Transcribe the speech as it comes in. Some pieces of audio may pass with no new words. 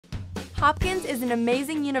Hopkins is an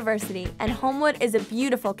amazing university, and Homewood is a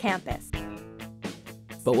beautiful campus.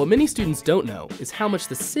 But what many students don't know is how much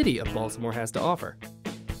the city of Baltimore has to offer.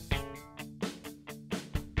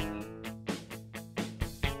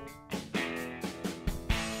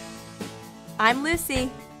 I'm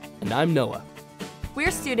Lucy. And I'm Noah.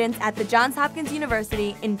 We're students at the Johns Hopkins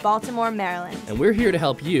University in Baltimore, Maryland. And we're here to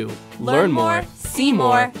help you learn more, see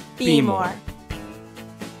more, be more.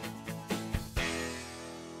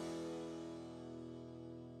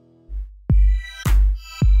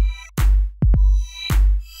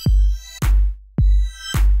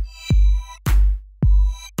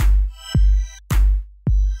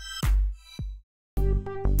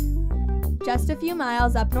 Just a few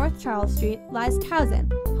miles up North Charles Street lies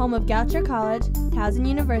Towson, home of Goucher College, Towson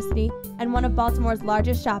University, and one of Baltimore's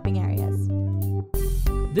largest shopping areas.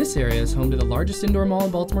 This area is home to the largest indoor mall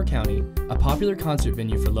in Baltimore County, a popular concert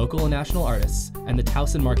venue for local and national artists, and the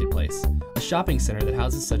Towson Marketplace, a shopping center that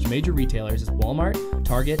houses such major retailers as Walmart,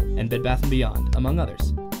 Target, and Bed Bath & Beyond, among others.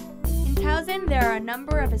 In Towson, there are a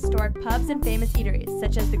number of historic pubs and famous eateries,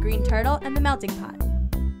 such as the Green Turtle and the Melting Pot.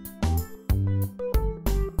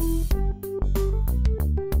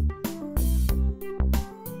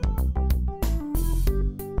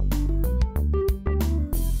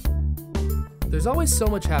 There's always so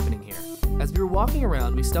much happening here. As we were walking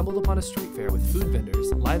around, we stumbled upon a street fair with food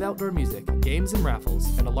vendors, live outdoor music, games and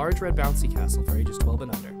raffles, and a large red bouncy castle for ages 12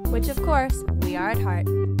 and under. Which, of course, we are at heart.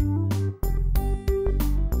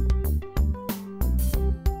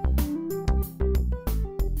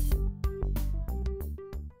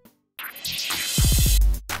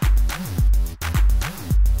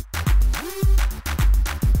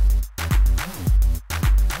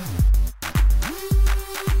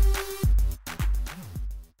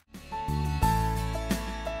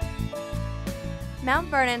 Mount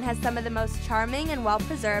Vernon has some of the most charming and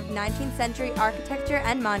well-preserved 19th century architecture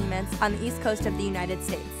and monuments on the east coast of the United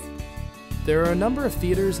States. There are a number of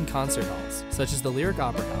theaters and concert halls, such as the Lyric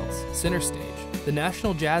Opera House, Center Stage, the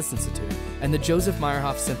National Jazz Institute, and the Joseph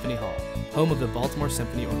Meyerhoff Symphony Hall, home of the Baltimore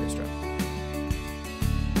Symphony Orchestra.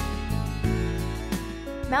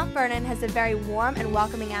 Mount Vernon has a very warm and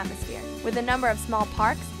welcoming atmosphere, with a number of small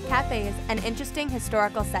parks, cafes, and interesting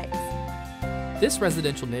historical sites. This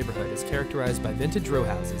residential neighborhood is characterized by vintage row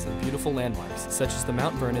houses and beautiful landmarks, such as the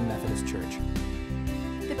Mount Vernon Methodist Church.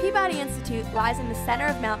 The Peabody Institute lies in the center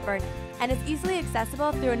of Mount Vernon and is easily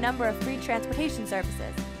accessible through a number of free transportation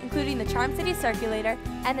services, including the Charm City Circulator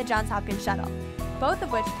and the Johns Hopkins Shuttle, both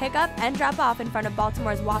of which pick up and drop off in front of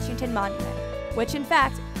Baltimore's Washington Monument, which in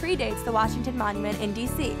fact predates the Washington Monument in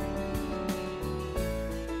D.C.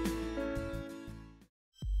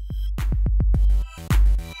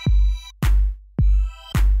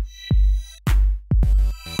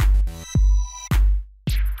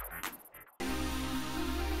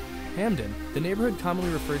 Hamden, the neighborhood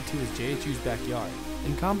commonly referred to as JHU's backyard,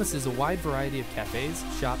 encompasses a wide variety of cafes,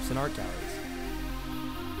 shops, and art galleries.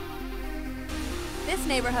 This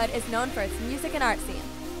neighborhood is known for its music and art scene.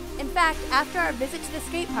 In fact, after our visit to the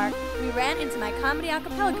skate park, we ran into my comedy a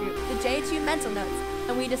cappella group, the JHU Mental Notes,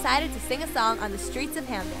 and we decided to sing a song on the streets of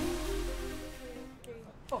Hamden.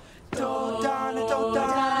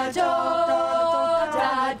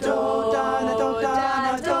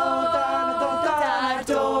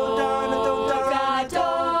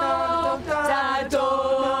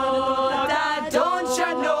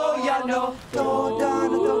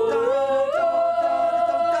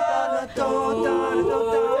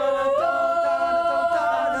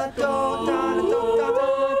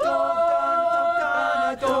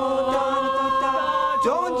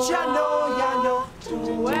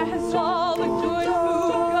 Where has all the good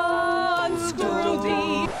food gone? Screw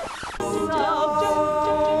thee.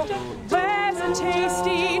 Where's a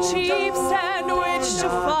tasty, cheap sandwich to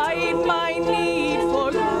fight my need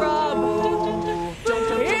for grub?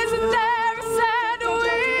 Isn't there a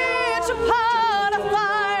sandwich upon a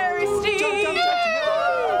fiery steed?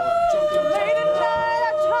 Late at night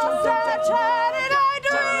I toss and turn and I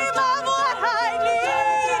dream of what I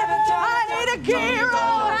need. I need a gyro.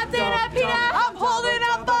 I'm holding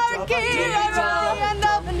up for a gyro till the end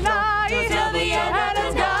of the night. And it's gotta be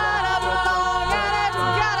long and it's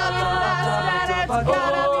gotta be fast and it's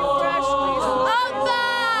gotta be freshly sold.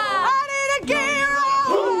 I need a gyro.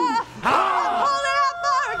 I'm holding up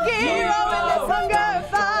for a gyro in this hunger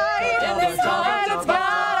fight. And it's gotta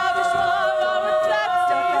be slow with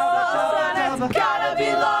sexy sauce and it's gotta be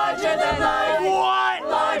larger than life. What?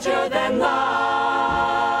 Larger than life.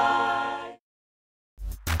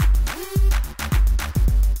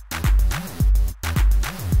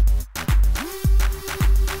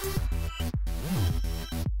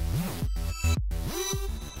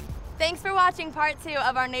 Thanks for watching part 2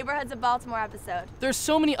 of our Neighborhoods of Baltimore episode. There's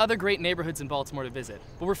so many other great neighborhoods in Baltimore to visit,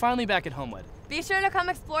 but we're finally back at Homewood. Be sure to come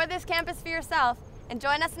explore this campus for yourself and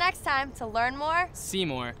join us next time to learn more, See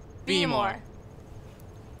more, be more.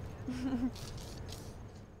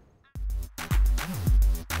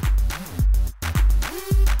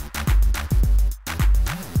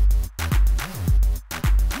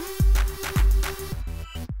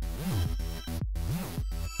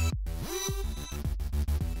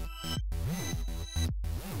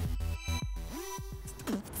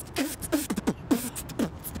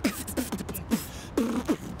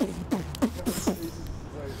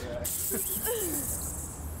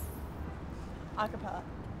 Acapella.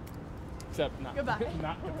 Except not. Goodbye.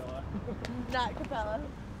 Not capella. Not capella.